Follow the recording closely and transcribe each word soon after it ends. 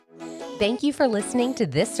Thank you for listening to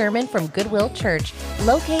this sermon from Goodwill Church,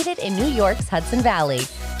 located in New York's Hudson Valley.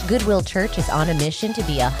 Goodwill Church is on a mission to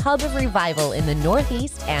be a hub of revival in the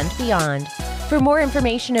Northeast and beyond. For more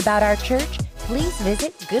information about our church, please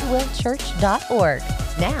visit goodwillchurch.org.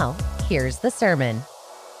 Now, here's the sermon.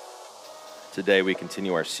 Today we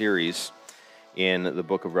continue our series in the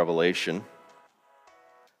book of Revelation.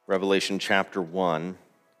 Revelation chapter 1,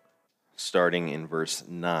 starting in verse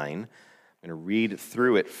 9. I'm going to read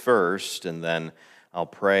through it first, and then I'll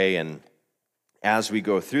pray, and as we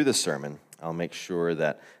go through the sermon, I'll make sure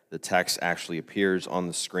that the text actually appears on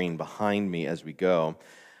the screen behind me as we go.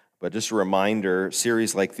 But just a reminder,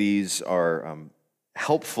 series like these are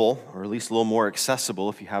helpful, or at least a little more accessible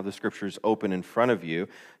if you have the scriptures open in front of you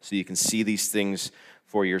so you can see these things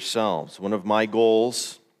for yourselves. One of my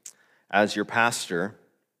goals as your pastor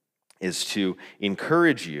is to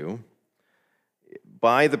encourage you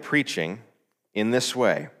by the preaching in this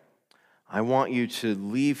way. I want you to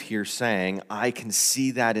leave here saying, I can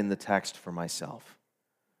see that in the text for myself.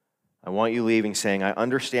 I want you leaving saying, I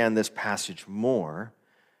understand this passage more.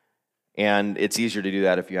 And it's easier to do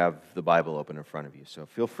that if you have the Bible open in front of you. So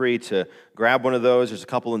feel free to grab one of those. There's a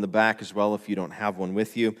couple in the back as well if you don't have one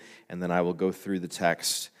with you. And then I will go through the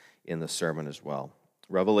text in the sermon as well.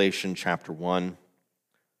 Revelation chapter 1,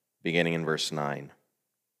 beginning in verse 9.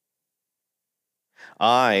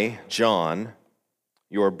 I, John,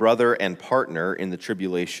 your brother and partner in the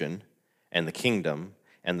tribulation and the kingdom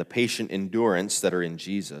and the patient endurance that are in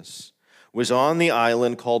Jesus, was on the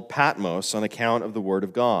island called Patmos on account of the word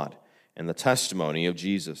of God and the testimony of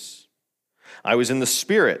Jesus. I was in the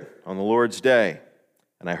Spirit on the Lord's day,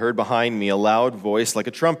 and I heard behind me a loud voice like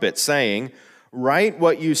a trumpet saying, write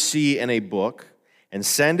what you see in a book and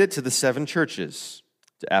send it to the 7 churches,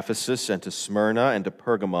 to Ephesus and to Smyrna and to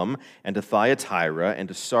Pergamum and to Thyatira and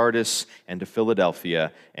to Sardis and to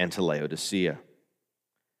Philadelphia and to Laodicea.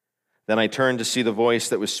 Then I turned to see the voice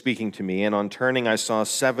that was speaking to me, and on turning I saw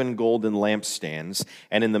 7 golden lampstands,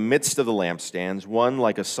 and in the midst of the lampstands one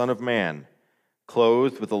like a son of man,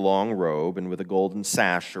 clothed with a long robe and with a golden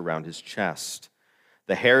sash around his chest.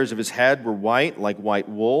 The hairs of his head were white like white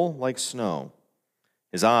wool, like snow.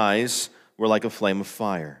 His eyes were like a flame of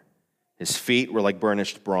fire. His feet were like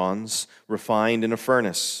burnished bronze, refined in a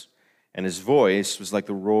furnace, and his voice was like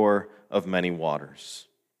the roar of many waters.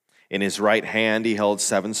 In his right hand he held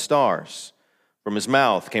 7 stars. From his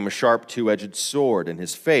mouth came a sharp 2-edged sword, and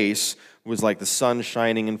his face was like the sun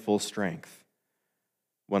shining in full strength.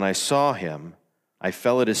 When I saw him, I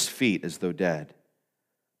fell at his feet as though dead.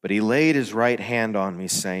 But he laid his right hand on me,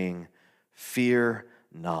 saying, fear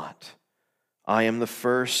not. I am the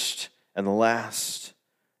first and the last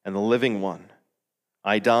and the living one.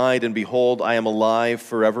 I died, and behold, I am alive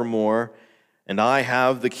forevermore, and I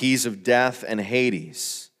have the keys of death and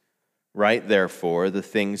Hades. Write, therefore, the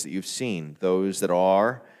things that you've seen, those that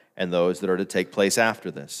are and those that are to take place after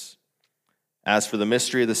this. As for the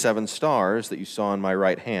mystery of the 7 stars that you saw in my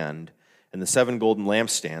right hand and the 7 golden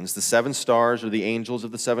lampstands, the 7 stars are the angels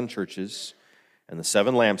of the 7 churches, and the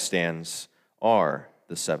 7 lampstands are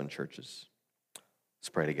the 7 churches. Let's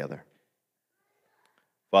pray together.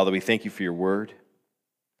 Father, we thank you for your word.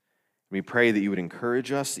 We pray that you would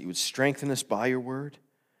encourage us, that you would strengthen us by your word.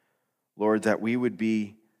 Lord, that we would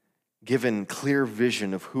be given clear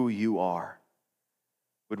vision of who you are.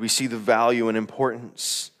 Would we see the value and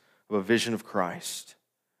importance of a vision of Christ?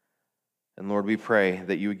 And Lord, we pray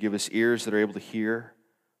that you would give us ears that are able to hear,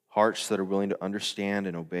 hearts that are willing to understand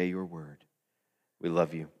and obey your word. We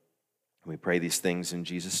love you. And we pray these things in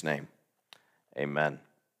Jesus' name. Amen.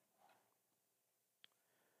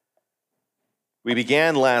 We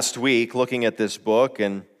began last week looking at this book,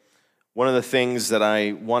 and one of the things that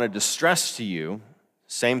I wanted to stress to you,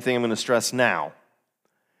 same thing I'm going to stress now.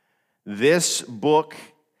 This book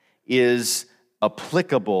is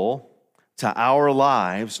applicable to our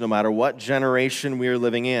lives no matter what generation we are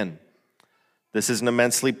living in. This is an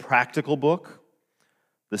immensely practical book.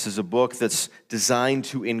 This is a book that's designed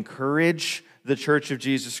to encourage the Church of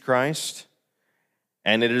Jesus Christ.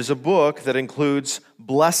 And it is a book that includes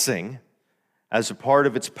blessing as a part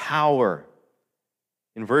of its power.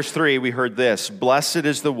 In verse 3, we heard this, blessed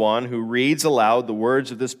is the one who reads aloud the words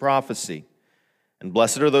of this prophecy, and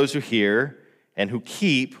blessed are those who hear and who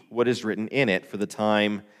keep what is written in it, for the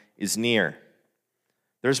time is near.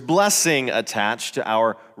 There's blessing attached to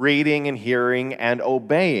our reading and hearing and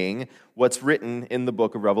obeying what's written in the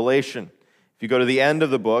book of Revelation. If you go to the end of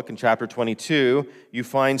the book, in chapter 22, you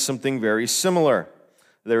find something very similar.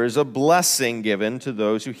 There is a blessing given to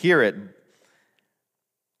those who hear it.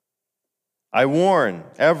 I warn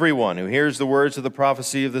everyone who hears the words of the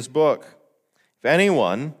prophecy of this book. If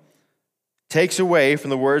anyone takes away from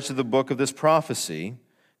the words of the book of this prophecy,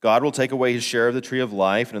 God will take away his share of the tree of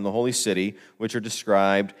life and in the holy city, which are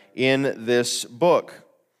described in this book.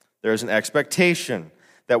 There is an expectation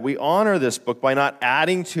that we honor this book by not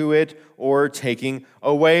adding to it or taking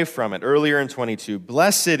away from it. Earlier in 22,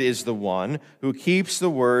 blessed is the one who keeps the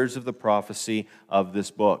words of the prophecy of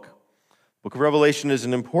this book. The book of Revelation is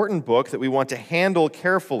an important book that we want to handle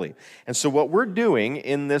carefully. And so what we're doing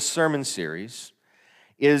in this sermon series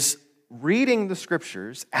is reading the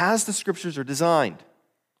scriptures as the scriptures are designed.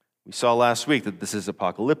 We saw last week that this is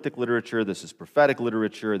apocalyptic literature, this is prophetic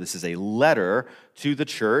literature, this is a letter to the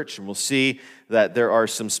church, and we'll see that there are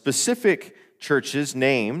some specific churches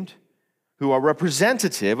named who are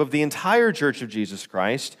representative of the entire Church of Jesus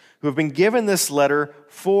Christ, who have been given this letter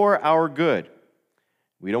for our good.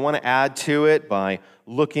 We don't want to add to it by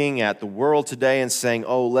looking at the world today and saying,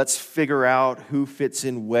 oh, let's figure out who fits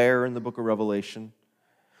in where in the book of Revelation.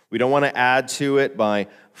 We don't want to add to it by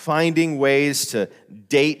finding ways to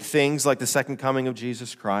date things like the second coming of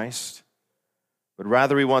Jesus Christ, but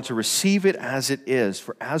rather we want to receive it as it is,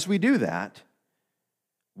 for as we do that,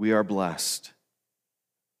 we are blessed.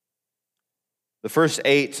 The first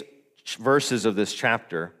 8 verses of this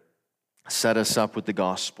chapter set us up with the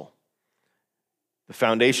gospel. The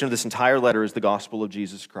foundation of this entire letter is the gospel of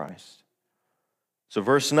Jesus Christ. So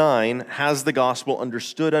verse 9 has the gospel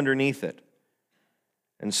understood underneath it.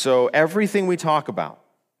 And so everything we talk about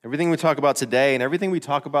today and everything we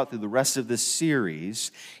talk about through the rest of this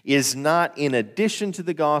series is not in addition to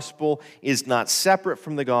the gospel, is not separate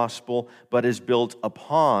from the gospel, but is built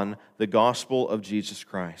upon the gospel of Jesus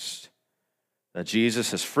Christ. That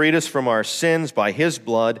Jesus has freed us from our sins by his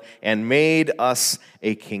blood and made us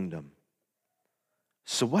a kingdom.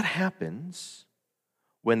 So what happens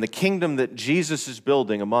when the kingdom that Jesus is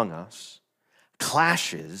building among us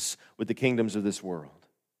clashes with the kingdoms of this world?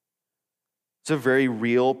 It's a very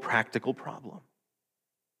real, practical problem.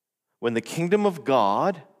 When the kingdom of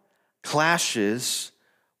God clashes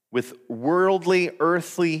with worldly,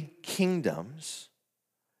 earthly kingdoms,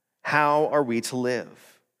 how are we to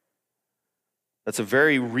live? That's a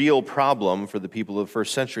very real problem for the people of the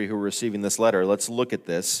first century who were receiving this letter. Let's look at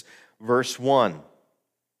this. Verse 1.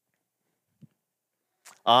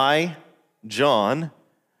 I, John,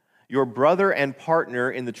 your brother and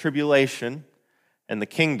partner in the tribulation and the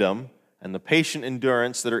kingdom and the patient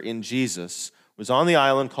endurance that are in Jesus, was on the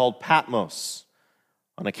island called Patmos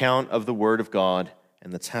on account of the word of God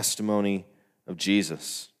and the testimony of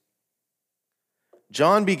Jesus.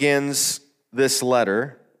 John begins this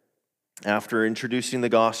letter after introducing the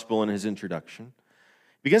gospel in his introduction.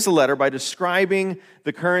 He begins the letter by describing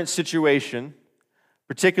the current situation,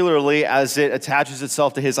 particularly as it attaches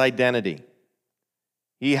itself to his identity.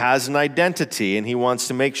 He has an identity, and he wants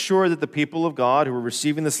to make sure that the people of God who are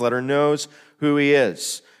receiving this letter knows who he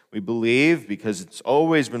is. We believe, because it's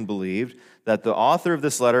always been believed, that the author of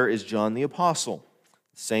this letter is John the Apostle,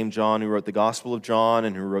 the same John who wrote the Gospel of John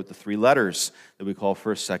and who wrote the 3 letters that we call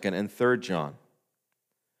 1st, 2nd, and 3rd John.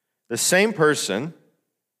 The same person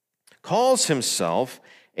calls himself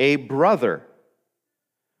a brother.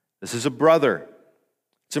 This is a brother.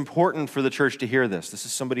 It's important for the church to hear this. This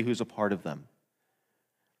is somebody who's a part of them.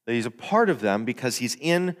 That he's a part of them because he's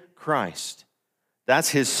in Christ. That's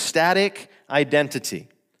his static identity.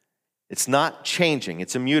 It's not changing.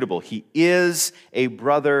 It's immutable. He is a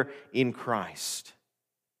brother in Christ.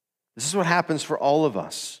 This is what happens for all of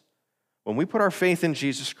us. When we put our faith in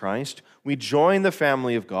Jesus Christ, we join the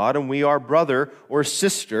family of God and we are brother or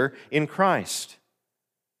sister in Christ.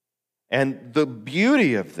 And the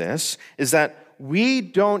beauty of this is that we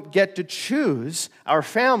don't get to choose our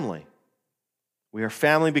family. We are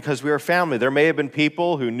family because we are family. There may have been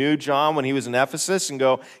people who knew John when he was in Ephesus and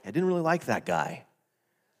go, I didn't really like that guy.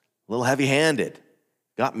 A little heavy-handed.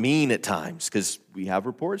 Got mean at times, because we have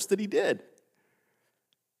reports that he did.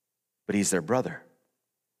 But he's their brother.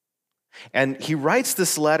 And he writes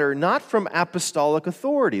this letter not from apostolic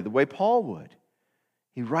authority, the way Paul would.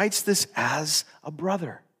 He writes this as a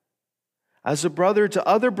brother. As a brother to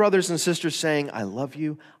other brothers and sisters saying, I love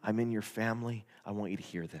you, I'm in your family, I want you to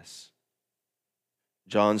hear this.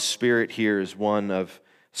 John's spirit here is one of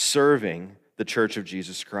serving the church of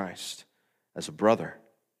Jesus Christ as a brother.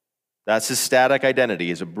 That's his static identity.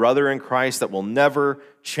 He's a brother in Christ that will never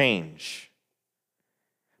change.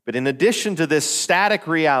 But in addition to this static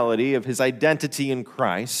reality of his identity in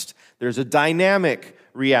Christ, there's a dynamic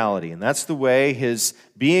reality, and that's the way his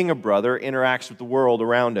being a brother interacts with the world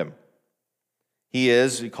around him.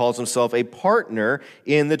 He calls himself a partner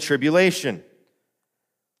in the tribulation.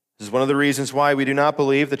 This is one of the reasons why we do not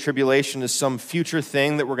believe the tribulation is some future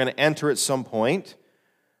thing that we're going to enter at some point,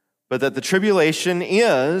 but that the tribulation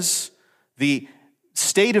is the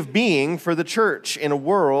state of being for the church in a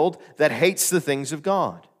world that hates the things of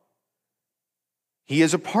God. He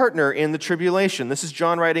is a partner in the tribulation. This is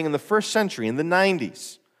John writing in the first century, in the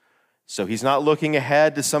 90s. So he's not looking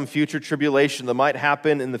ahead to some future tribulation that might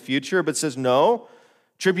happen in the future, but says, no,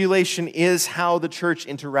 tribulation is how the church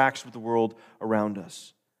interacts with the world around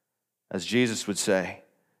us. As Jesus would say,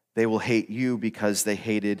 they will hate you because they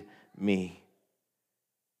hated me.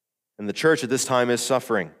 And the church at this time is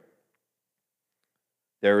suffering.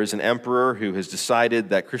 There is an emperor who has decided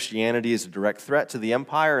that Christianity is a direct threat to the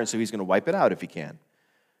empire, and so he's going to wipe it out if he can.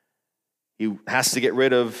 He has to get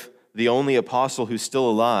rid of the only apostle who's still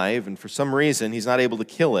alive, and for some reason, he's not able to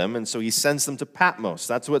kill him, and so he sends them to Patmos.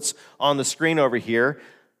 That's what's on the screen over here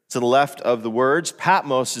to the left of the words.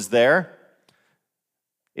 Patmos is there.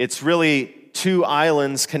 It's really two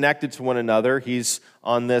islands connected to one another. He's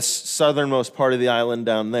on this southernmost part of the island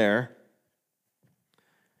down there.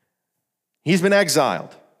 He's been exiled.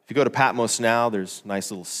 If you go to Patmos now, there's a nice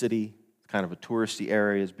little city, kind of a touristy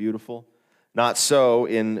area, it's beautiful. Not so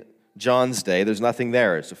in John's day. There's nothing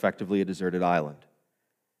there. It's effectively a deserted island.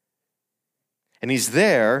 And he's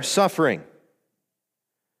there suffering.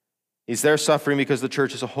 He's there suffering because the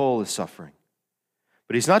church as a whole is suffering.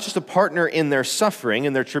 But he's not just a partner in their suffering,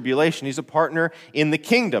 in their tribulation. He's a partner in the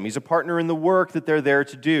kingdom. He's a partner in the work that they're there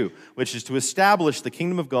to do, which is to establish the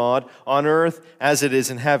kingdom of God on earth as it is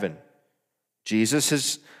in heaven. Jesus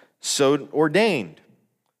has so ordained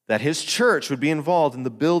that his church would be involved in the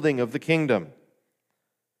building of the kingdom.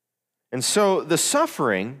 And so the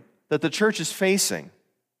suffering that the church is facing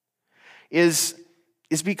is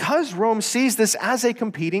because Rome sees this as a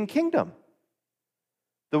competing kingdom.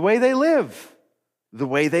 The way they live, the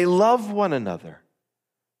way they love one another,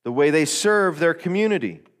 the way they serve their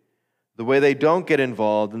community, the way they don't get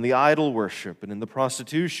involved in the idol worship and in the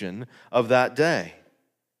prostitution of that day.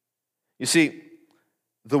 You see,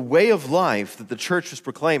 the way of life that the church was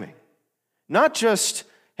proclaiming, not just,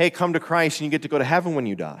 hey, come to Christ and you get to go to heaven when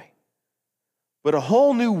you die, but a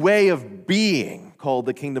whole new way of being called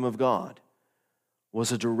the kingdom of God,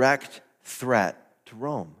 was a direct threat to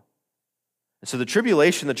Rome. And so the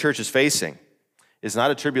tribulation the church is facing is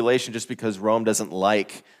not a tribulation just because Rome doesn't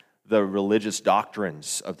like the religious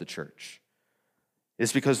doctrines of the church.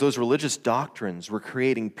 It's because those religious doctrines were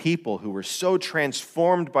creating people who were so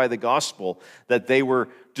transformed by the gospel that they were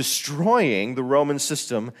destroying the Roman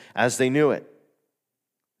system as they knew it.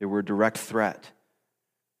 They were a direct threat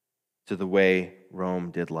to the way Rome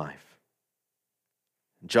did life.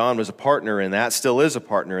 John was a partner in that, still is a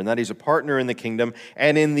partner in that. He's a partner in the kingdom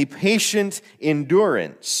and in the patient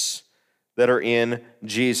endurance that are in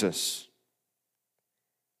Jesus.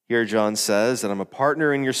 Here John says that I'm a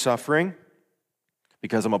partner in your suffering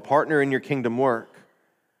because I'm a partner in your kingdom work.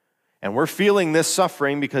 And we're feeling this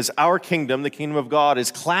suffering because our kingdom, the kingdom of God,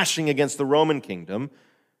 is clashing against the Roman kingdom.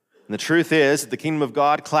 And the truth is that the kingdom of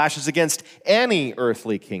God clashes against any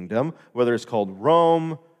earthly kingdom, whether it's called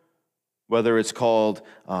Rome, whether it's called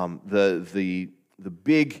the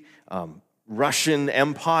big Russian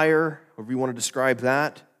Empire, however you want to describe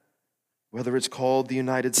that, whether it's called the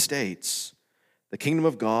United States. The kingdom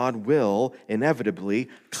of God will inevitably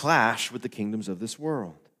clash with the kingdoms of this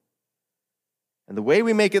world. And the way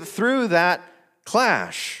we make it through that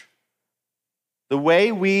clash, the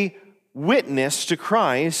way we witness to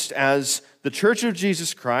Christ as the Church of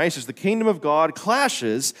Jesus Christ, as the kingdom of God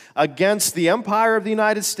clashes against the empire of the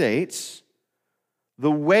United States,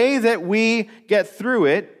 the way that we get through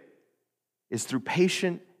it is through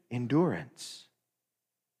patient endurance.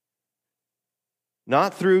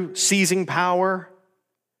 Not through seizing power,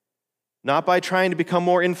 not by trying to become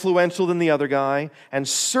more influential than the other guy, and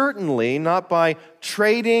certainly not by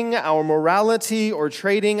trading our morality or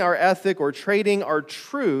trading our ethic or trading our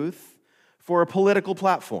truth for a political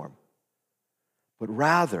platform. But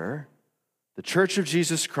rather, the Church of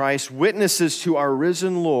Jesus Christ witnesses to our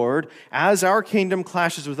risen Lord as our kingdom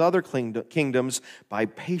clashes with other kingdoms by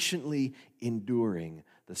patiently enduring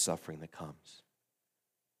the suffering that comes.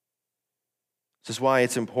 This is why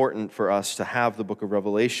it's important for us to have the book of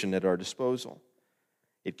Revelation at our disposal.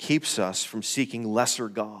 It keeps us from seeking lesser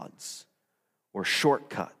gods or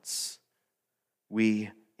shortcuts. We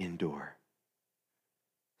endure.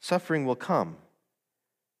 Suffering will come.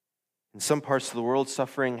 In some parts of the world,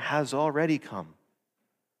 suffering has already come.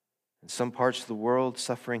 In some parts of the world,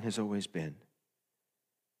 suffering has always been.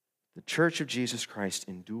 The Church of Jesus Christ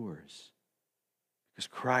endures because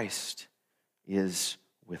Christ is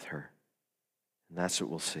with her. And that's what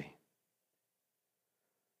we'll see.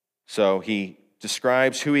 So he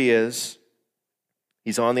describes who he is.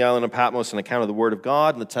 He's on the island of Patmos on account of the word of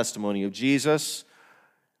God and the testimony of Jesus.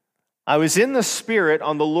 I was in the Spirit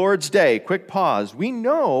on the Lord's day. Quick pause. We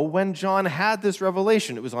know when John had this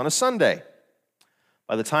revelation. It was on a Sunday.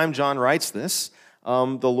 By the time John writes this, the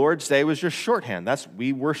Lord's day was just shorthand.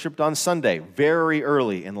 We worshiped on Sunday, very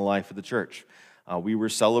early in the life of the church. We were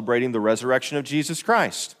celebrating the resurrection of Jesus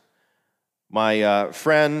Christ. My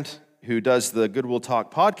friend who does the Goodwill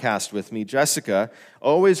Talk podcast with me, Jessica,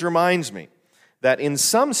 always reminds me that in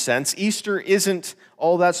some sense, Easter isn't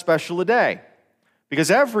all that special a day, because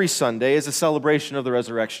every Sunday is a celebration of the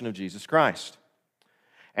resurrection of Jesus Christ.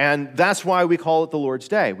 And that's why we call it the Lord's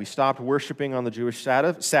Day. We stopped worshiping on the Jewish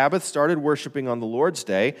Sabbath, started worshiping on the Lord's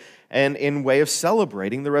Day, and in way of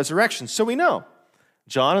celebrating the resurrection. So we know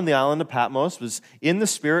John on the island of Patmos was in the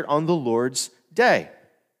Spirit on the Lord's Day.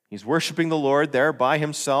 He's worshiping the Lord there by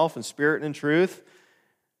himself in spirit and in truth,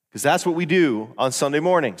 because that's what we do on Sunday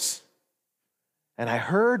mornings. And I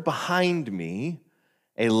heard behind me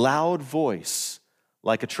a loud voice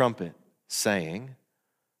like a trumpet saying,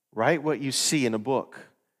 "Write what you see in a book.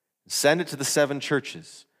 Send it to the 7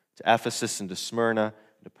 churches, to Ephesus and to Smyrna,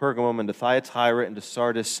 and to Pergamum and to Thyatira and to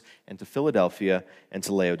Sardis and to Philadelphia and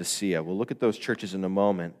to Laodicea." We'll look at those churches in a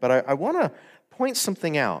moment. But I want to point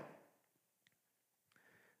something out.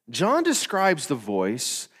 John describes the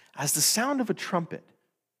voice as the sound of a trumpet.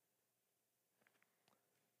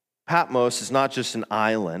 Patmos is not just an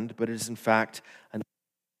island, but it is in fact an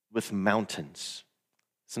island with mountains.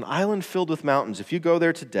 It's an island filled with mountains. If you go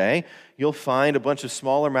there today, you'll find a bunch of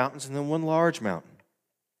smaller mountains and then one large mountain.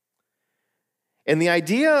 And the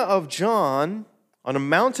idea of John on a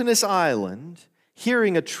mountainous island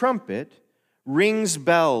hearing a trumpet rings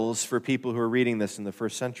bells for people who are reading this in the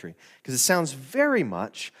first century, because it sounds very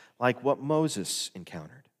much like what Moses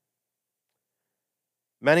encountered.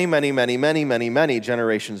 Many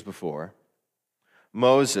generations before,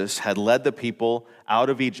 Moses had led the people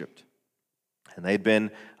out of Egypt. And they'd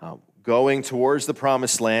been going towards the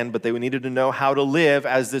promised land, but they needed to know how to live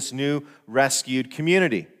as this new rescued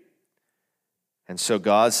community. And so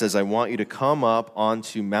God says, "I want you to come up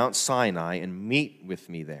onto Mount Sinai and meet with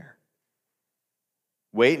me there.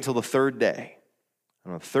 Wait until the 3rd day.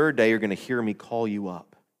 And on the 3rd day, you're going to hear me call you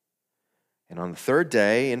up." And on the 3rd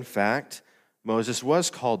day, in fact, Moses was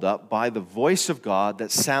called up by the voice of God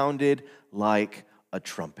that sounded like a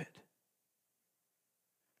trumpet.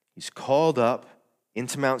 He's called up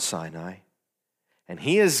into Mount Sinai, and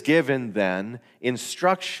he is given then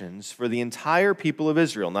instructions for the entire people of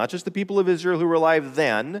Israel, not just the people of Israel who were alive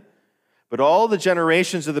then, but all the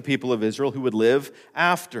generations of the people of Israel who would live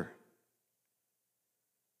after.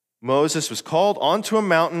 Moses was called onto a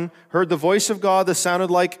mountain, heard the voice of God that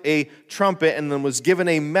sounded like a trumpet, and then was given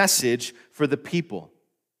a message for the people.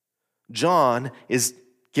 John is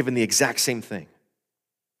given the exact same thing.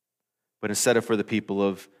 But instead of for the people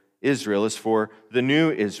of Israel, is for the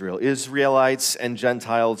new Israel, Israelites and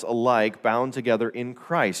Gentiles alike, bound together in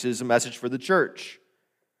Christ. It is a message for the church.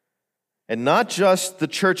 And not just the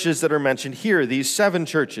churches that are mentioned here, these 7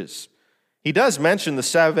 churches. He does mention the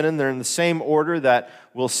 7, and they're in the same order that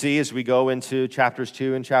we'll see as we go into chapters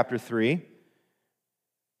 2 and chapter 3.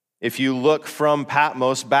 If you look from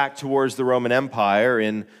Patmos back towards the Roman Empire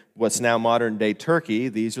in what's now modern-day Turkey,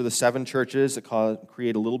 these are the 7 churches that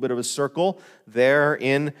create a little bit of a circle there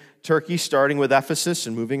in Turkey, starting with Ephesus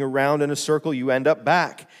and moving around in a circle. You end up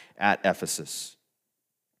back at Ephesus.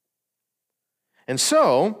 And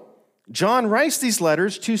so, John writes these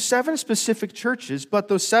letters to 7 specific churches, but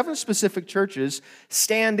those 7 specific churches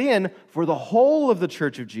stand in for the whole of the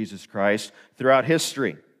Church of Jesus Christ throughout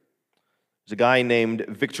history. There's a guy named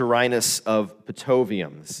Victorinus of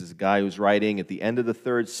Petovium. This is a guy who's writing at the end of the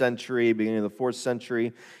 3rd century, beginning of the 4th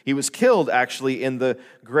century. He was killed, actually, in the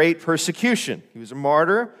Great Persecution. He was a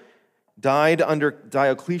martyr, died under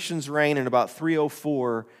Diocletian's reign in about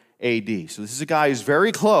 304 AD. So this is a guy who's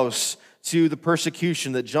very close to the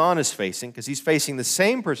persecution that John is facing, because he's facing the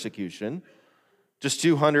same persecution just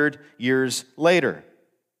 200 years later.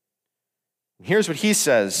 And here's what he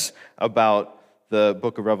says about the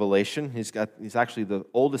book of Revelation. He's actually the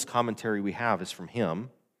oldest commentary we have is from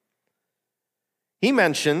him. He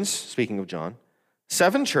mentions, speaking of John,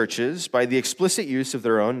 7 churches by the explicit use of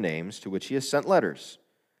their own names to which he has sent letters.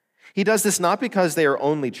 He does this not because they are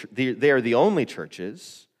the only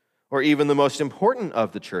churches, or even the most important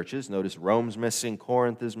of the churches. Notice Rome's missing,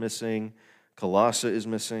 Corinth is missing, Colossae is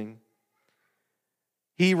missing.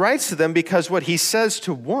 He writes to them because what he says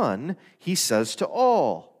to one, he says to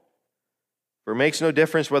all. For it makes no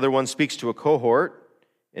difference whether one speaks to a cohort,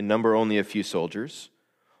 in number only a few soldiers,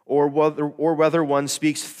 or whether one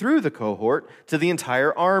speaks through the cohort to the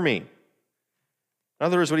entire army. In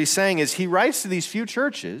other words, what he's saying is he writes to these few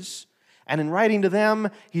churches, and in writing to them,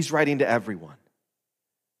 he's writing to everyone.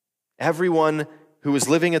 Everyone who was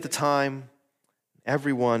living at the time,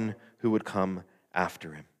 everyone who would come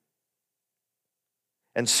after him.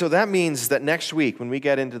 And so that means that next week, when we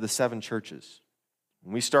get into the 7 churches,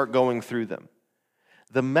 when we start going through them,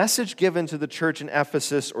 the message given to the church in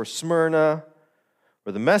Ephesus or Smyrna,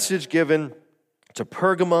 or the message given to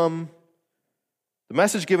Pergamum, the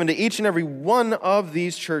message given to each and every one of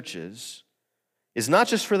these churches is not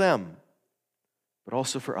just for them, but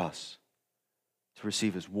also for us to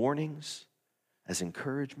receive as warnings, as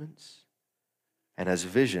encouragements, and as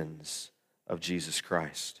visions of Jesus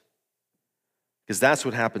Christ. Because that's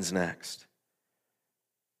what happens next.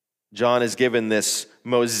 John is given this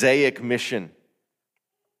Mosaic mission.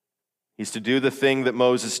 He's to do the thing that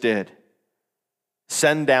Moses did.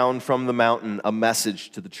 Send down from the mountain a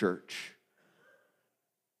message to the church.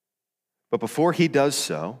 But before he does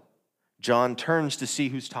so, John turns to see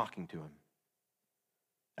who's talking to him.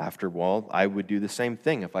 After all, I would do the same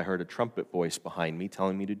thing if I heard a trumpet voice behind me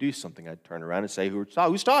telling me to do something. I'd turn around and say,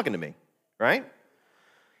 who's talking to me, right?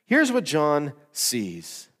 Here's what John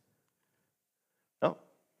sees. Oh,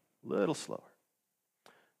 a little slower.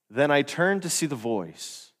 Then I turned to see the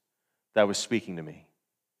voice that was speaking to me.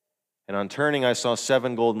 And on turning, I saw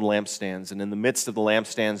 7 golden lampstands, and in the midst of the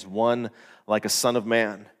lampstands, one like a son of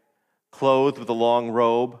man, clothed with a long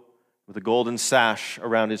robe, with a golden sash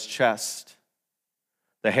around his chest.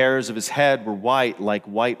 The hairs of his head were white like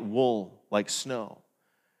white wool, like snow.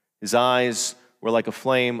 His eyes were like a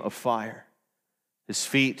flame of fire. His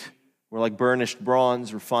feet were like burnished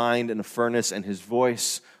bronze refined in a furnace, and his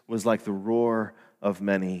voice was like the roar of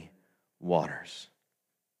many waters.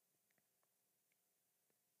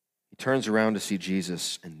 He turns around to see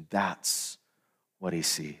Jesus, and that's what he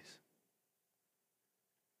sees.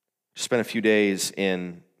 Spent a few days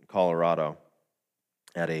in Colorado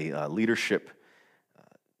at a leadership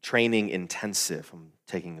training intensive. I'm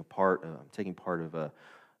taking part of a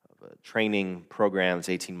training program. It's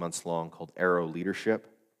 18 months long called Arrow Leadership.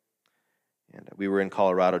 And we were in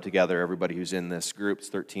Colorado together. Everybody who's in this group, it's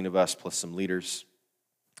 13 of us plus some leaders.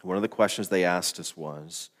 One of the questions they asked us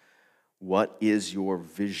was, what is your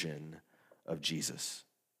vision of Jesus?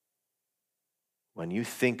 When you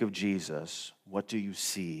think of Jesus, what do you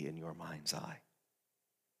see in your mind's eye?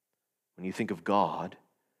 When you think of God,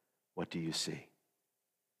 what do you see?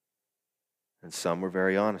 And some were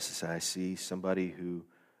very honest and said, I see somebody who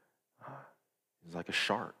is like a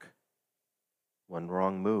shark. One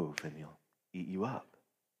wrong move and he'll eat you up.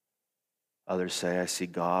 Others say, I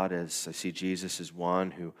see Jesus as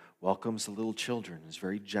one who welcomes the little children, is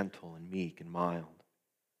very gentle and meek and mild.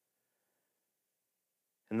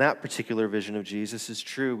 And that particular vision of Jesus is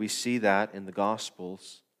true. We see that in the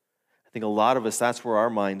Gospels. I think a lot of us, that's where our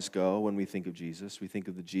minds go when we think of Jesus. We think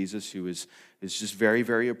of the Jesus who is just very,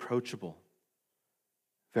 very approachable,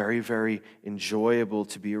 very, very enjoyable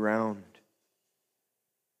to be around.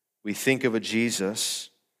 We think of a Jesus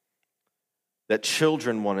that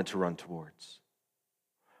children wanted to run towards.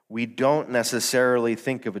 We don't necessarily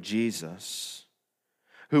think of a Jesus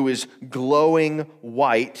who is glowing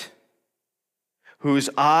white, whose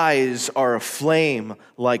eyes are aflame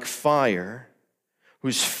like fire,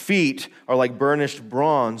 whose feet are like burnished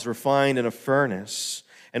bronze refined in a furnace,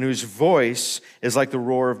 and whose voice is like the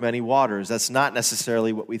roar of many waters. That's not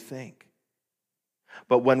necessarily what we think.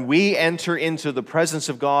 But when we enter into the presence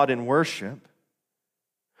of God in worship,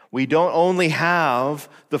 we don't only have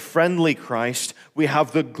the friendly Christ, we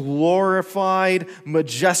have the glorified,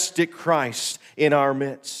 majestic Christ in our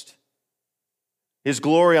midst. His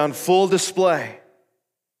glory on full display.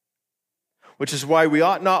 Which is why we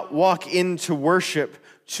ought not walk into worship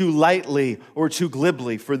too lightly or too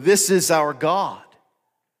glibly, for this is our God.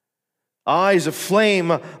 Eyes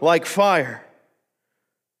aflame like fire,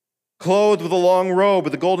 clothed with a long robe,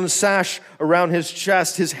 with a golden sash around his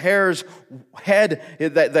chest. The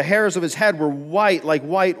hairs of his head were white like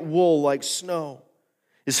white wool, like snow.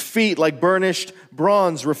 His feet like burnished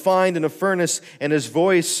bronze refined in a furnace, and his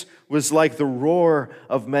voice was like the roar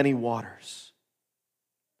of many waters.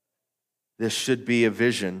 This should be a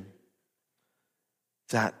vision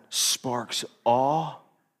that sparks awe,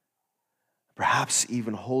 perhaps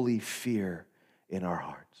even holy fear in our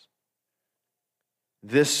hearts.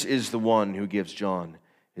 This is the one who gives John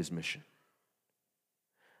his mission.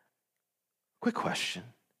 Quick question.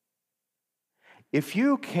 If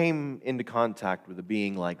you came into contact with a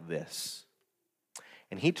being like this,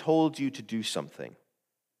 and he told you to do something,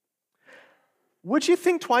 would you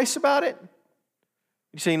think twice about it?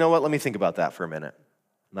 You say, you know what, let me think about that for a minute.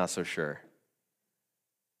 I'm not so sure.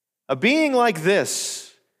 A being like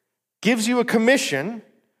this gives you a commission.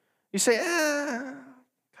 You say,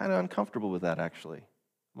 kind of uncomfortable with that, actually.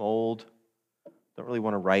 I'm old. Don't really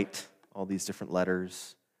want to write all these different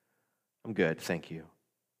letters. I'm good, thank you.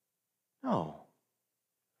 No,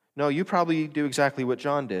 you probably do exactly what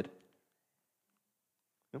John did.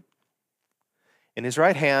 In his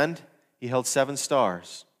right hand, he held 7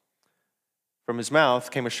 stars. From his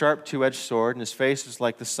mouth came a sharp 2-edged sword, and his face was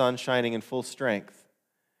like the sun shining in full strength.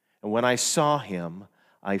 And when I saw him,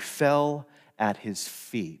 I fell at his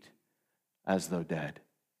feet as though dead.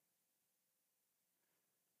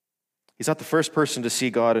 He's not the first person to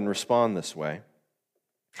see God and respond this way.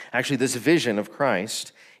 Actually, this vision of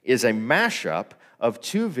Christ is a mashup of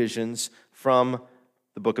 2 visions from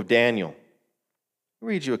the book of Daniel. I'll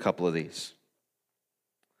read you a couple of these.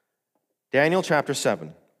 Daniel chapter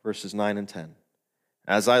 7, verses 9 and 10.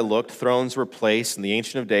 As I looked, thrones were placed, and the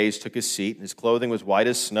Ancient of Days took his seat, and his clothing was white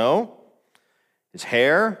as snow, his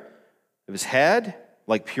hair of his head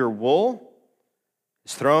like pure wool.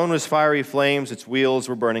 His throne was fiery flames, its wheels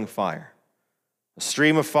were burning fire. A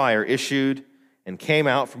stream of fire issued and came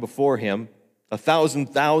out from before him. 1,000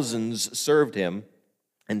 thousands served him,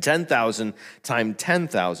 and 10,000 times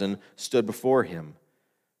 10,000 stood before him.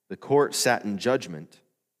 The court sat in judgment,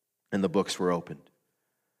 and the books were opened.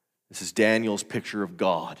 This is Daniel's picture of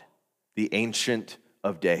God, the Ancient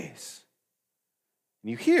of Days. And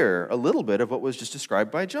you hear a little bit of what was just described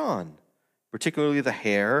by John, particularly the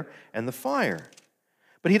hair and the fire.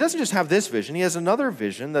 But he doesn't just have this vision. He has another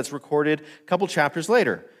vision that's recorded a couple chapters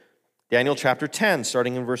later. Daniel chapter 10,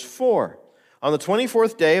 starting in verse 4. On the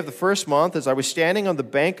 24th day of the first month, as I was standing on the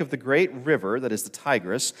bank of the great river, that is the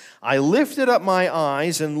Tigris, I lifted up my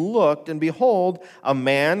eyes and looked, and behold, a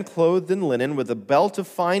man clothed in linen with a belt of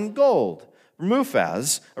fine gold,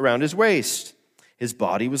 Rufaz, around his waist. His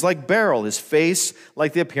body was like beryl, his face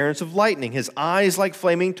like the appearance of lightning, his eyes like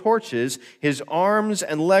flaming torches, his arms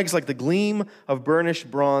and legs like the gleam of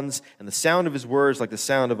burnished bronze, and the sound of his words like the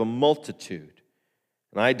sound of a multitude.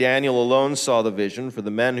 And I, Daniel, alone saw the vision, for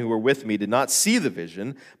the men who were with me did not see the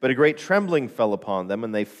vision, but a great trembling fell upon them,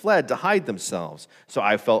 and they fled to hide themselves. So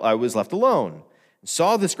I felt I was left alone, and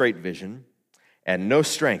saw this great vision, and no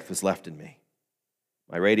strength was left in me.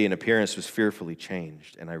 My radiant appearance was fearfully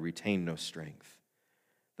changed, and I retained no strength.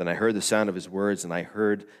 Then I heard the sound of his words, and as I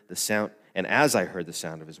heard the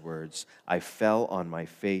sound of his words, I fell on my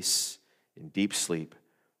face in deep sleep,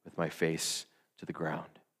 with my face to the ground.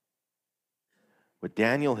 What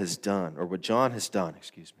Daniel has done, or what John has done,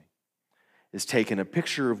 is taken a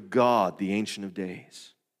picture of God, the Ancient of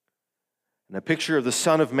Days, and a picture of the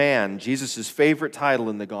Son of Man, Jesus' favorite title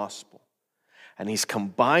in the gospel, and he's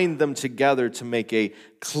combined them together to make a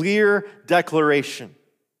clear declaration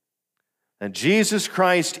that Jesus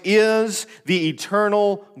Christ is the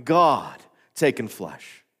eternal God taken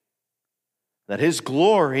flesh, that his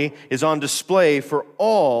glory is on display for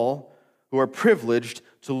all who are privileged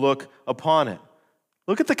to look upon it.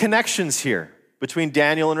 Look at the connections here between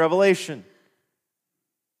Daniel and Revelation.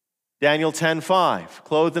 Daniel 10:5,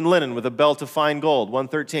 clothed in linen with a belt of fine gold.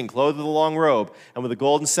 1:13, clothed with a long robe and with a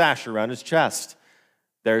golden sash around his chest.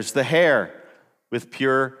 There's the hair with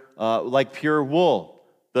like pure wool.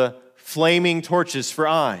 The flaming torches for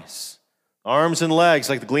eyes. Arms and legs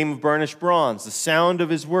like the gleam of burnished bronze. The sound of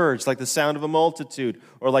his words like the sound of a multitude,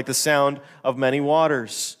 or like the sound of many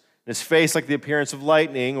waters. His face like the appearance of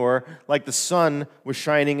lightning, or like the sun was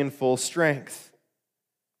shining in full strength.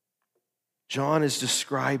 John is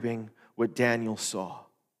describing what Daniel saw.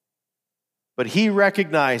 But he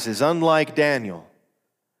recognizes, unlike Daniel,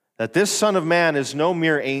 that this Son of Man is no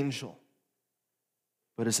mere angel,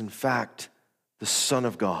 but is in fact the Son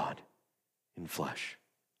of God in flesh.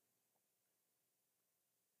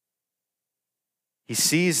 He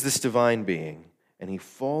sees this divine being, and he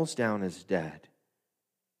falls down as dead,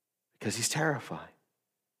 because he's terrified.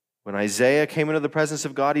 When Isaiah came into the presence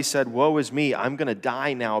of God, he said, "Woe is me, I'm going to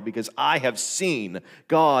die now because I have seen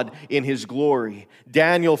God in his glory."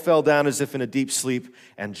 Daniel fell down as if in a deep sleep,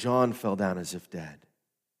 and John fell down as if dead.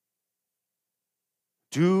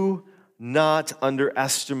 Do not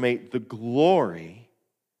underestimate the glory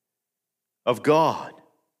of God.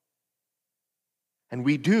 And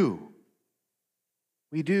we do.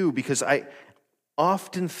 We do, because I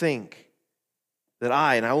often think that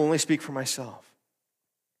and I will only speak for myself,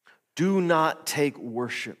 do not take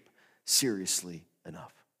worship seriously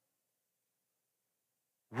enough.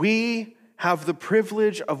 We have the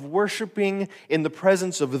privilege of worshiping in the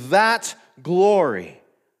presence of that glory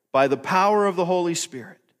by the power of the Holy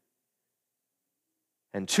Spirit.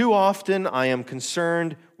 And too often I am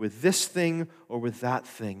concerned with this thing or with that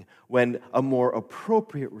thing, when a more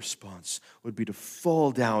appropriate response would be to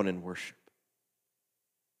fall down and worship.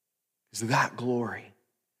 Because that glory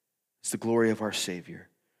is the glory of our Savior,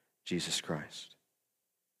 Jesus Christ.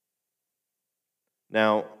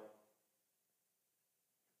 Now,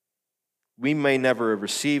 we may never have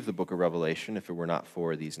received the book of Revelation if it were not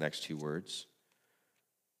for these next two words.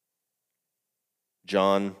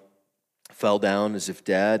 John fell down as if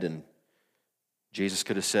dead, and Jesus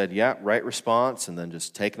could have said, yeah, right response, and then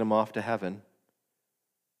just taken him off to heaven.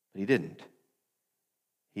 But he didn't.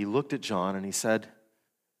 He looked at John and he said,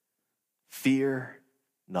 fear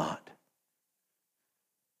not.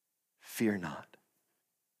 Fear not.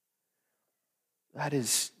 That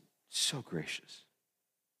is so gracious.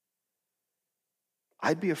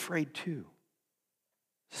 I'd be afraid too.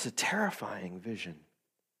 This is a terrifying vision.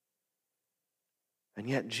 And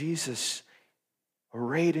yet Jesus,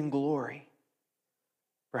 arrayed in glory.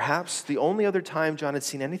 Perhaps the only other time John had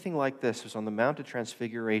seen anything like this was on the Mount of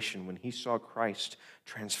Transfiguration when he saw Christ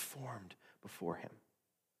transformed before him.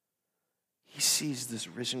 He sees this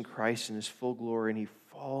risen Christ in his full glory and he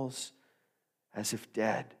falls as if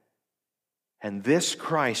dead. And this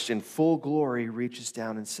Christ in full glory reaches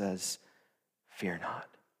down and says, fear not.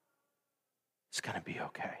 It's going to be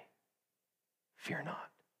okay. Fear not.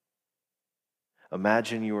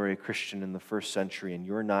 Imagine you are a Christian in the first century and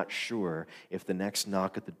you're not sure if the next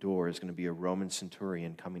knock at the door is going to be a Roman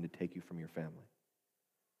centurion coming to take you from your family.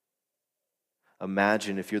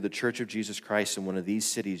 Imagine if you're the Church of Jesus Christ in one of these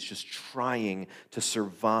cities just trying to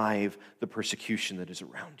survive the persecution that is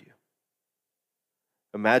around you.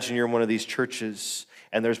 Imagine you're in one of these churches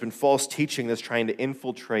and there's been false teaching that's trying to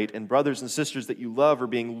infiltrate, and brothers and sisters that you love are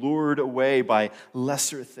being lured away by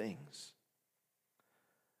lesser things.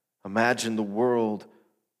 Imagine the world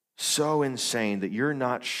so insane that you're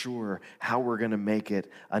not sure how we're going to make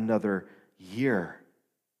it another year.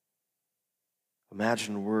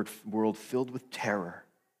 Imagine a world filled with terror.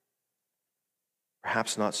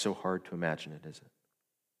 Perhaps not so hard to imagine it, is it?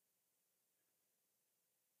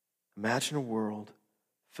 Imagine a world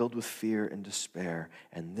filled with fear and despair,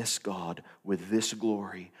 and this God, with this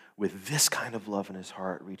glory, with this kind of love in his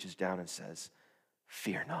heart, reaches down and says,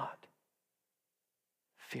 fear not.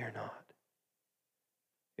 Fear not.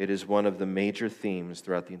 It is one of the major themes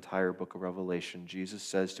throughout the entire book of Revelation. Jesus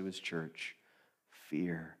says to his church,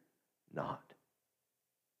 fear not.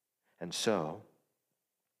 And so,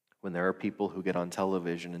 when there are people who get on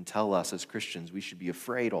television and tell us as Christians we should be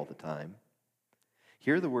afraid all the time,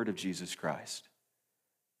 hear the word of Jesus Christ.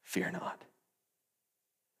 Fear not.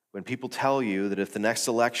 When people tell you that if the next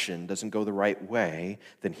election doesn't go the right way,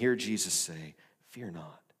 then hear Jesus say, fear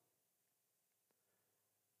not.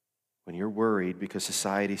 When you're worried because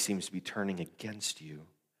society seems to be turning against you,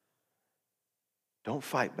 don't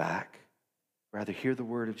fight back. Rather, hear the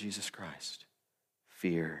word of Jesus Christ.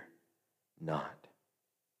 Fear not.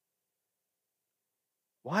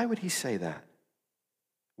 Why would he say that?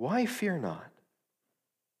 Why fear not?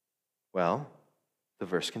 Well, the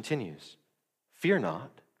verse continues. Fear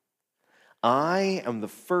not. I am the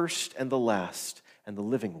first and the last and the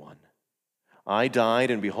living one. I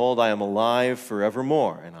died, and behold, I am alive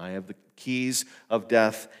forevermore, and I have the keys of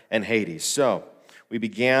death and Hades. So, we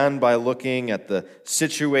began by looking at the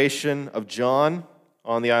situation of John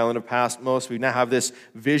on the island of Patmos. We now have this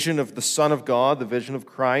vision of the Son of God, the vision of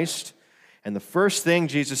Christ. And the first thing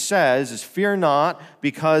Jesus says is, fear not,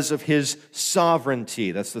 because of his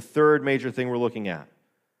sovereignty. That's the third major thing we're looking at.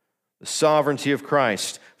 The sovereignty of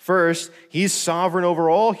Christ. First, he's sovereign over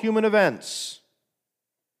all human events.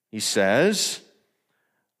 He says,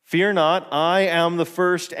 fear not, I am the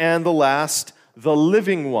first and the last, the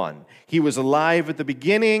living one. He was alive at the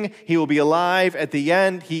beginning. He will be alive at the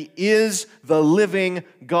end. He is the living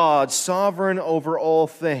God, sovereign over all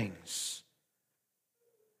things.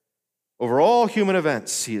 Over all human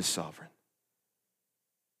events, he is sovereign.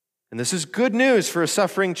 And this is good news for a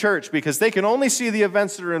suffering church because they can only see the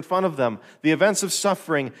events that are in front of them, the events of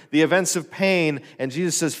suffering, the events of pain. And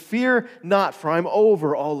Jesus says, fear not, for I'm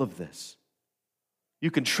over all of this. You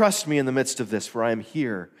can trust me in the midst of this, for I am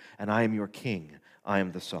here and I am your king. I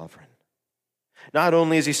am the sovereign. Not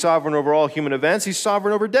only is he sovereign over all human events, he's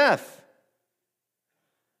sovereign over death.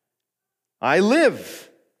 I live.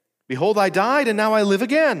 Behold, I died and now I live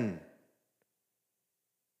again.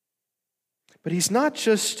 But he's not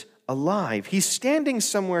just alive. He's standing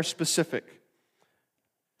somewhere specific.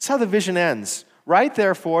 That's how the vision ends. Write,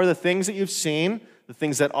 therefore, the things that you've seen, the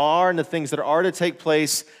things that are, and the things that are to take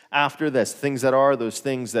place after this. Things that are, those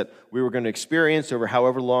things that we were going to experience over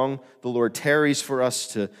however long the Lord tarries for us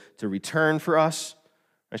to return for us.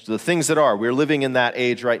 So the things that are, we're living in that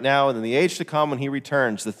age right now, and in the age to come when he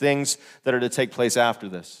returns, the things that are to take place after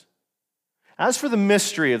this. As for the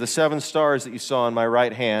mystery of the 7 stars that you saw in my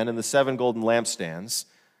right hand and the 7 golden lampstands,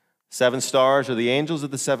 7 stars are the angels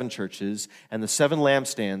of the 7 churches, and the 7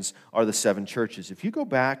 lampstands are the 7 churches. If you go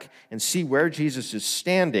back and see where Jesus is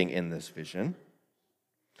standing in this vision,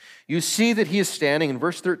 you see that he is standing in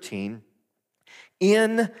verse 13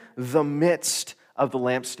 in the midst of the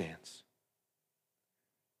lampstands.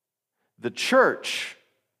 The church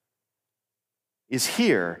is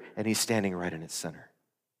here, and he's standing right in its center.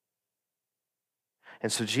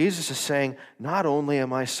 And so Jesus is saying, not only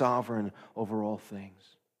am I sovereign over all things,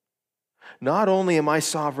 not only am I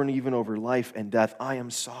sovereign even over life and death, I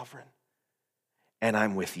am sovereign, and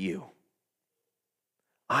I'm with you.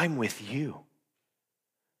 I'm with you.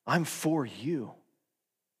 I'm for you.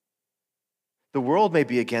 The world may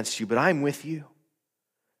be against you, but I'm with you.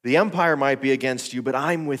 The empire might be against you, but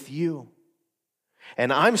I'm with you.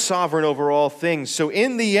 And I'm sovereign over all things. So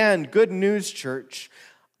in the end, good news, church,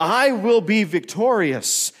 I will be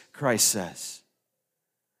victorious, Christ says.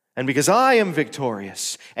 And because I am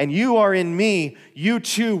victorious and you are in me, you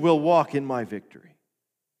too will walk in my victory.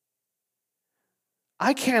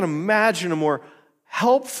 I can't imagine a more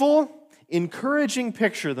helpful, encouraging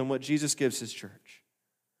picture than what Jesus gives his church.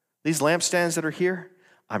 These lampstands that are here,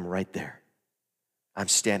 I'm right there. I'm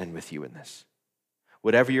standing with you in this.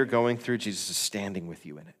 Whatever you're going through, Jesus is standing with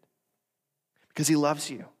you in it. Because he loves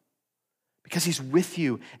you. Because he's with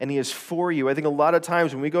you and he is for you. I think a lot of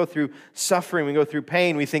times when we go through suffering, we go through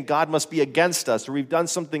pain, we think God must be against us or we've done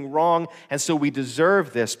something wrong and so we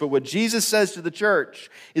deserve this. But what Jesus says to the church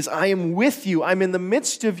is, I am with you. I'm in the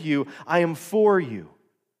midst of you. I am for you.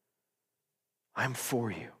 I'm for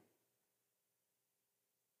you.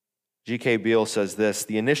 G.K. Beale says this,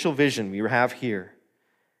 the initial vision we have here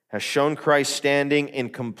has shown Christ standing in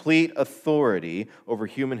complete authority over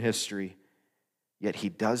human history, yet he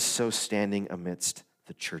does so standing amidst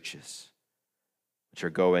the churches,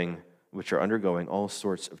 which are undergoing all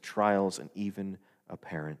sorts of trials and even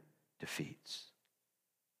apparent defeats.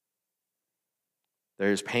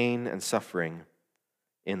 There is pain and suffering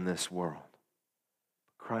in this world.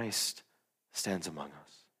 Christ stands among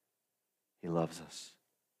us. He loves us.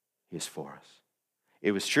 He is for us.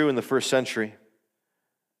 It was true in the first century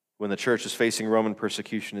when the church was facing Roman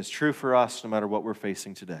persecution. It's true for us no matter what we're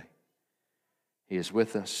facing today. He is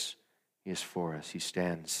with us. He is for us. He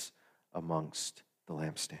stands amongst the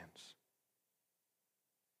lampstands.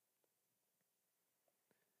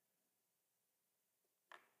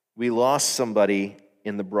 We lost somebody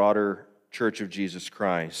in the broader Church of Jesus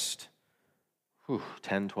Christ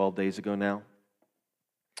 10, 12 days ago now.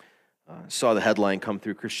 Saw the headline come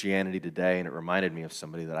through Christianity Today, and it reminded me of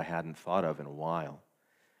somebody that I hadn't thought of in a while.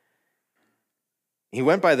 He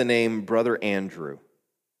went by the name Brother Andrew.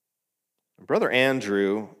 Brother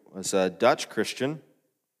Andrew was a Dutch Christian.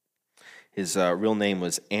 His real name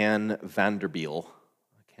was Anne Vanderbiel.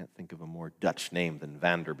 I can't think of a more Dutch name than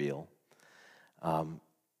Vanderbiel.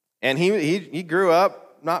 And he grew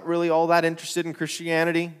up not really all that interested in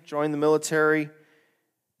Christianity, joined the military.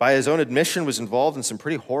 By his own admission, was involved in some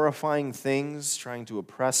pretty horrifying things, trying to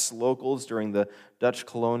oppress locals during the Dutch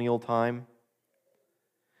colonial time.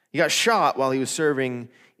 He got shot while he was serving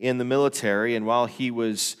in the military, and while he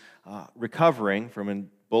was recovering from a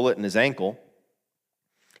bullet in his ankle,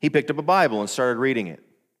 he picked up a Bible and started reading it.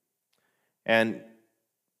 And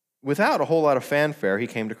without a whole lot of fanfare, he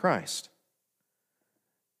came to Christ.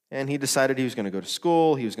 And he decided he was going to go to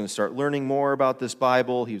school, he was going to start learning more about this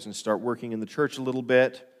Bible, he was going to start working in the church a little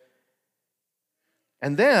bit.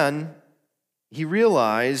 And then he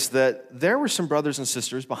realized that there were some brothers and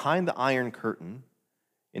sisters behind the Iron Curtain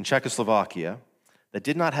in Czechoslovakia that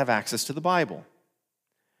did not have access to the Bible.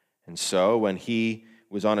 And so when he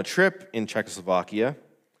was on a trip in Czechoslovakia,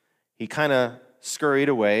 he kind of scurried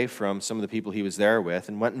away from some of the people he was there with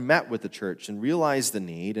and went and met with the church and realized the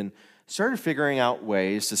need and started figuring out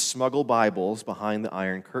ways to smuggle Bibles behind the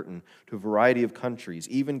Iron Curtain to a variety of countries,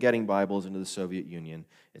 even getting Bibles into the Soviet Union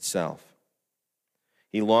itself.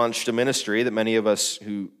 He launched a ministry that many of us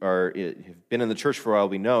who have been in the church for a while,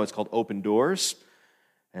 we know. It's called Open Doors.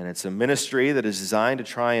 And it's a ministry that is designed to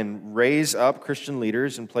try and raise up Christian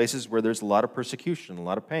leaders in places where there's a lot of persecution, a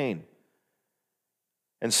lot of pain.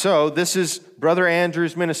 And so this is Brother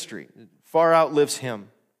Andrew's ministry. It far outlives him.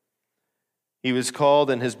 He was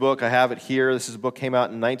called in his book, I have it here, this book came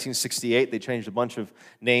out in 1968. They changed a bunch of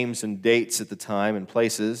names and dates at the time and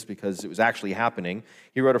places because it was actually happening.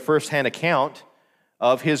 He wrote a first-hand account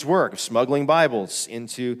of his work, of smuggling Bibles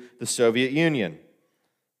into the Soviet Union.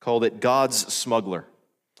 Called it God's Smuggler.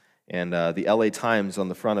 And the LA Times on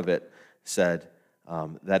the front of it said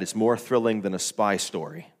that it's more thrilling than a spy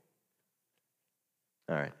story.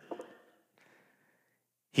 All right.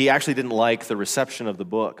 He actually didn't like the reception of the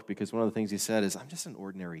book because one of the things he said is, I'm just an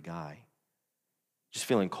ordinary guy, just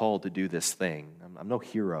feeling called to do this thing. I'm no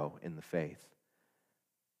hero in the faith.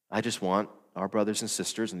 I just want our brothers and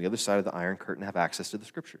sisters on the other side of the Iron Curtain to have access to the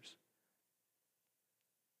Scriptures.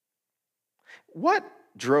 What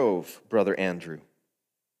drove Brother Andrew?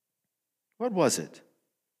 What was it?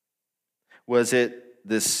 Was it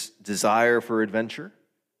this desire for adventure?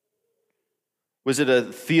 Was it a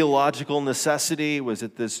theological necessity? Was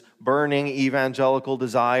it this burning evangelical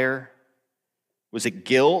desire? Was it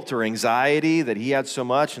guilt or anxiety that he had so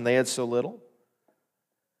much and they had so little?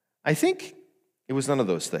 I think it was none of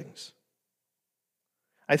those things.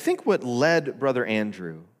 I think what led Brother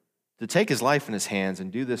Andrew to take his life in his hands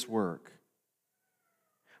and do this work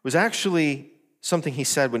was actually something he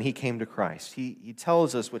said when he came to Christ. He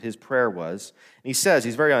tells us what his prayer was. And he says,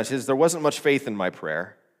 he's very honest, he says, there wasn't much faith in my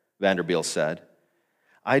prayer, Vanderbilt said.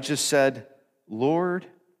 I just said, Lord,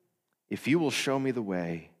 if you will show me the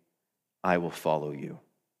way, I will follow you.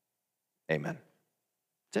 Amen.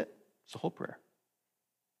 That's it. It's the whole prayer.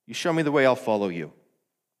 You show me the way, I'll follow you.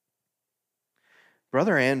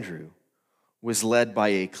 Brother Andrew was led by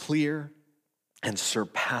a clear and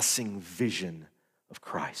surpassing vision of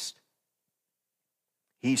Christ.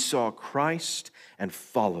 He saw Christ and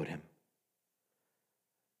followed him.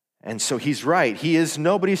 And so he's right. He is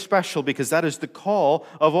nobody special because that is the call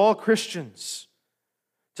of all Christians.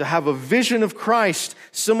 To have a vision of Christ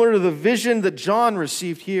similar to the vision that John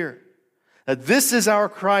received here. That this is our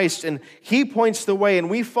Christ and he points the way and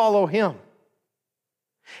we follow him.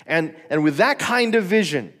 And with that kind of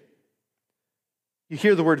vision, you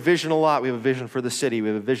hear the word vision a lot. We have a vision for the city. We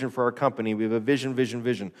have a vision for our company. We have a vision.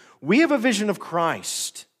 We have a vision of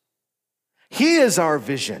Christ. He is our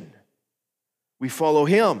vision. We follow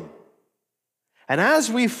him. And as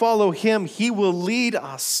we follow him, he will lead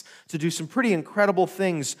us to do some pretty incredible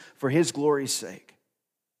things for his glory's sake.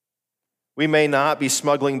 We may not be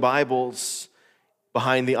smuggling Bibles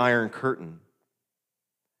behind the Iron Curtain,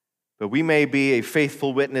 but we may be a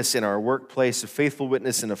faithful witness in our workplace, a faithful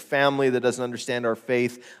witness in a family that doesn't understand our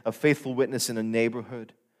faith, a faithful witness in a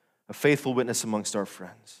neighborhood, a faithful witness amongst our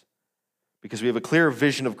friends. Because we have a clear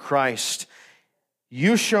vision of Christ.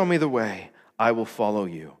 You show me the way, I will follow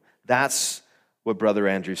you. That's what Brother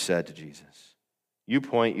Andrew said to Jesus. You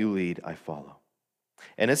point, you lead, I follow.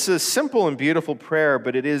 And it's a simple and beautiful prayer,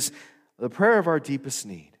 but it is the prayer of our deepest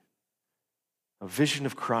need. A vision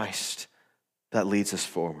of Christ that leads us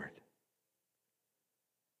forward.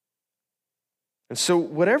 And so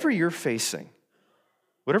whatever you're facing,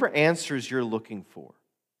 whatever answers you're looking for,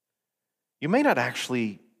 you may not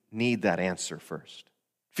actually need that answer first.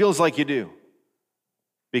 Feels like you do.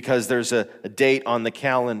 Because there's a date on the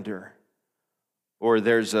calendar, or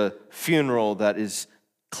there's a funeral that is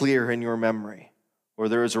clear in your memory, or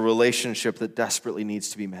there is a relationship that desperately needs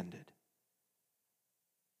to be mended.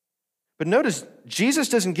 But notice, Jesus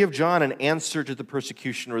doesn't give John an answer to the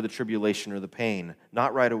persecution or the tribulation or the pain.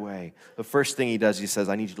 Not right away. The first thing he does, he says,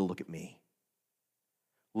 I need you to look at me.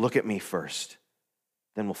 Look at me first.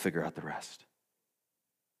 Then we'll figure out the rest.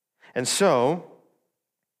 And so,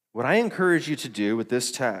 what I encourage you to do with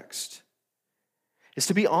this text is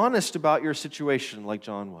to be honest about your situation like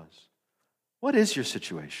John was. What is your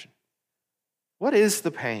situation? What is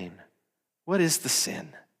the pain? What is the sin?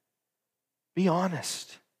 Be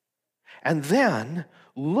honest. And then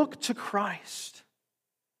look to Christ.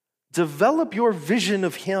 Develop your vision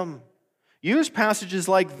of him. Use passages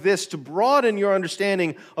like this to broaden your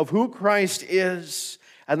understanding of who Christ is,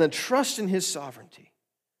 and then trust in his sovereignty.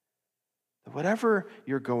 That whatever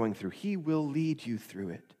you're going through, he will lead you through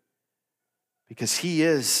it. Because he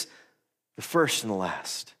is the first and the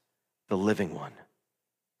last, the living one,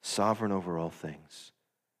 sovereign over all things,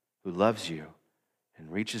 who loves you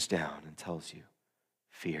and reaches down and tells you,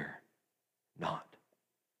 fear not.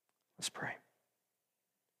 Let's pray.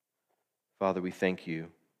 Father, we thank you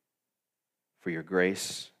for your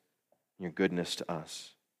grace and your goodness to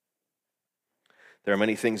us. There are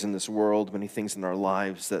many things in this world, many things in our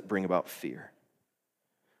lives that bring about fear.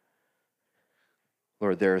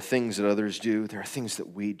 Lord, there are things that others do, there are things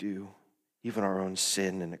that we do, even our own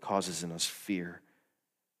sin, and it causes in us fear.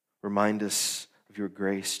 Remind us of your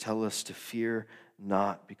grace. Tell us to fear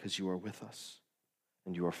not because you are with us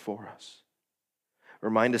and you are for us.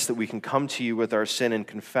 Remind us that we can come to you with our sin and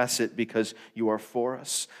confess it because you are for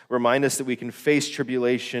us. Remind us that we can face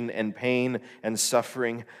tribulation and pain and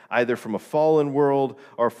suffering, either from a fallen world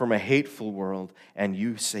or from a hateful world. And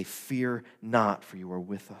you say, fear not, for you are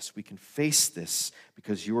with us. We can face this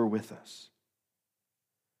because you are with us.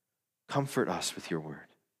 Comfort us with your word.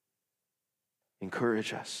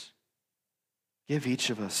 Encourage us. Give each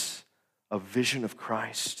of us a vision of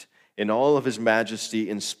Christ in all of his majesty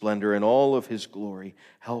and splendor, in all of his glory.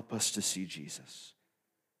 Help us to see Jesus.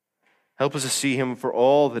 Help us to see him for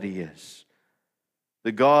all that he is.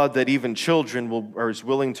 The God that even children are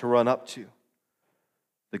willing to run up to.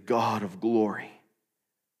 The God of glory.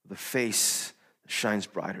 The face that shines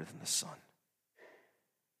brighter than the sun.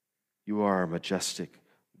 You are a majestic,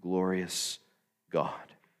 glorious God.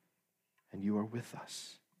 And you are with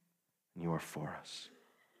us. And you are for us.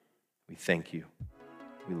 We thank you.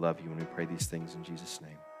 We love you, and we pray these things in Jesus'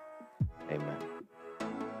 name. Amen.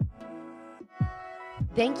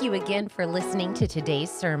 Thank you again for listening to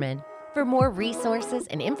today's sermon. For more resources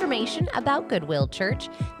and information about Goodwill Church,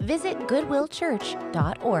 visit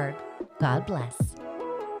goodwillchurch.org. God bless.